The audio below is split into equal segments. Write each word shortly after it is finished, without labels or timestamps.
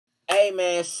Hey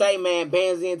man, say man,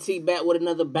 Bands NT back with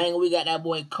another banger. We got that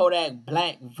boy Kodak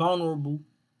Black, Vulnerable,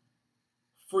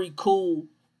 Free Cool,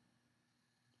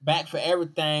 back for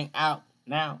everything out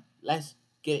now. Let's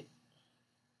get it.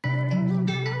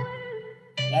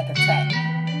 Black Attack.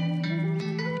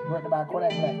 Written by Kodak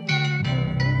Black.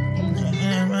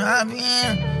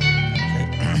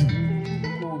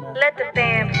 Let the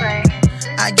band play.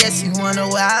 I guess you wonder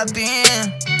where I've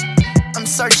been. I'm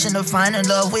searching to find a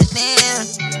love within.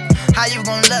 How you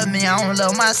gon' love me? I don't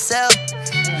love myself.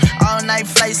 All night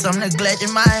flights, I'm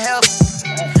neglecting my health.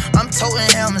 I'm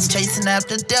toting helmets, chasing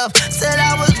after death. Said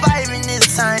I was vibing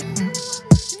this time.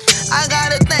 I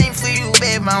got a thing for you,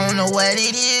 babe, I don't know what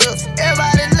it is.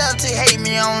 Everybody love to hate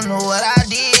me, I don't know what I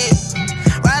did.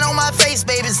 Right on my face,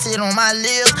 baby, sit on my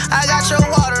lips. I got your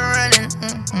water running.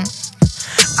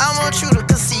 I want you to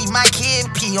conceive my kid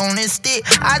pee on this stick.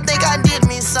 I think I did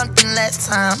me something last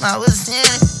time I was in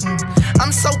it.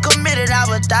 I'm so committed, I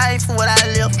would die for what I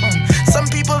live for. Some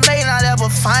people may not ever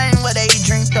find what they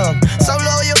dreamed of. So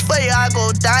loyal for you, I go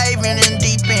diving in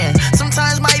deep end.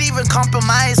 Sometimes might even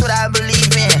compromise what I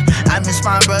believe in. I miss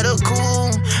my brother cool.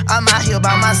 I'm out here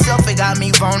by myself, it got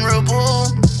me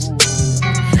vulnerable.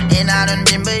 And I done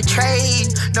been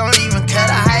betrayed. Don't even care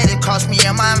to hide it, cost me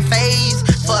in my face.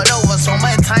 Fucked over so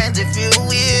many times it feel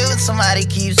weird. Somebody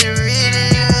keeps it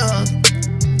real.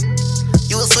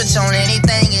 You will switch on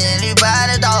anything and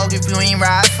anybody, dog, if you ain't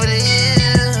right for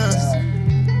this.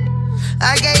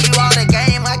 I gave you all the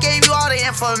game, I gave you all the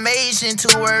information to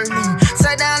hurt me.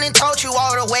 Sat down and taught you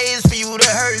all the ways for you to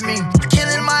hurt me.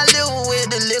 Killing my liver with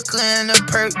the liquor and the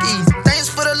perkies. Thanks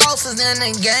for the losses and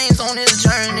the gains on this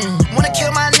journey. Wanna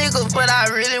kill my nigga, but I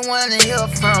really wanna hear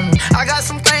from him. I got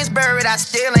some things buried, I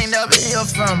still ain't never hear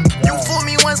from him. You fooled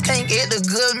me once, can't get the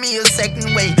good me a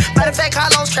second way. Matter of fact, I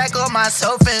lost track of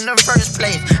myself in the first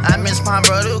place. I miss my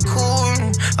brother cool.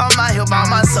 I'm out here by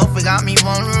myself, it got me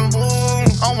vulnerable.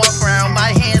 I'm walking around with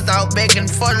my hands out begging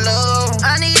for love.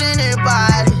 I need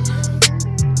anybody.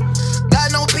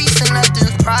 Got no peace and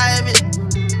nothing's private.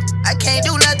 I can't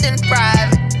do nothing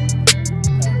private.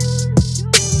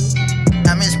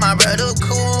 I miss my brother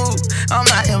cool. I'm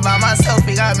out here by myself,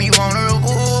 it got me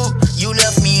vulnerable. You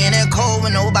left me in that cold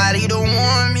when nobody don't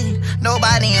want me.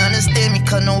 Nobody understand me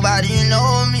cause nobody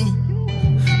know me.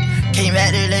 Came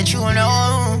back to let you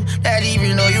know that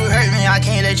even though you hurt me, I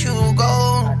can't let you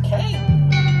go. I can't.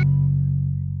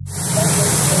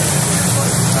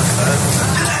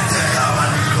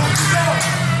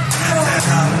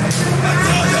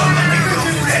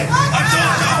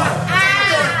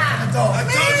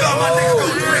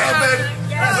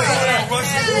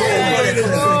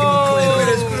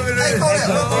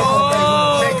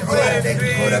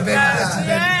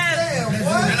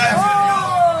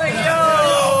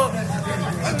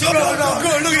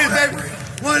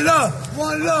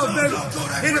 One love, baby.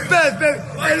 In the best, baby.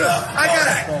 Hey, look, I got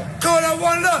it. Kodak,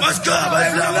 one love. What's good?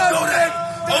 What's up, Kodak?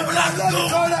 Open up the door.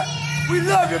 We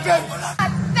love you, baby.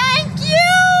 Thank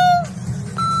you!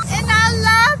 And I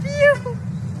love you!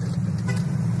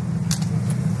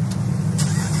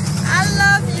 I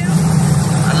love you!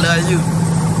 I love you.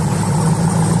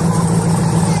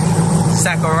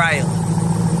 Zachariah.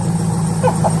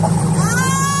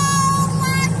 Oh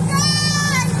my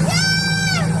God! Yes!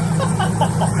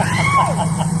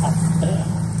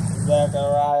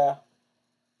 Zachariah.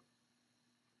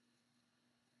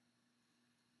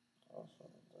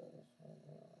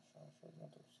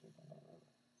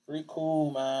 Free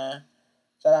Cool, man.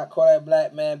 Shout out Kodak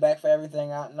Black, man. Back for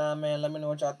everything out now, man. Let me know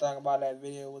what y'all think about that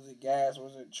video. Was it gas?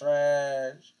 Was it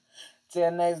trash?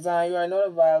 Till next time, you already know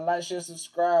the vibe. Like, share,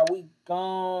 subscribe. We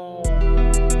gone.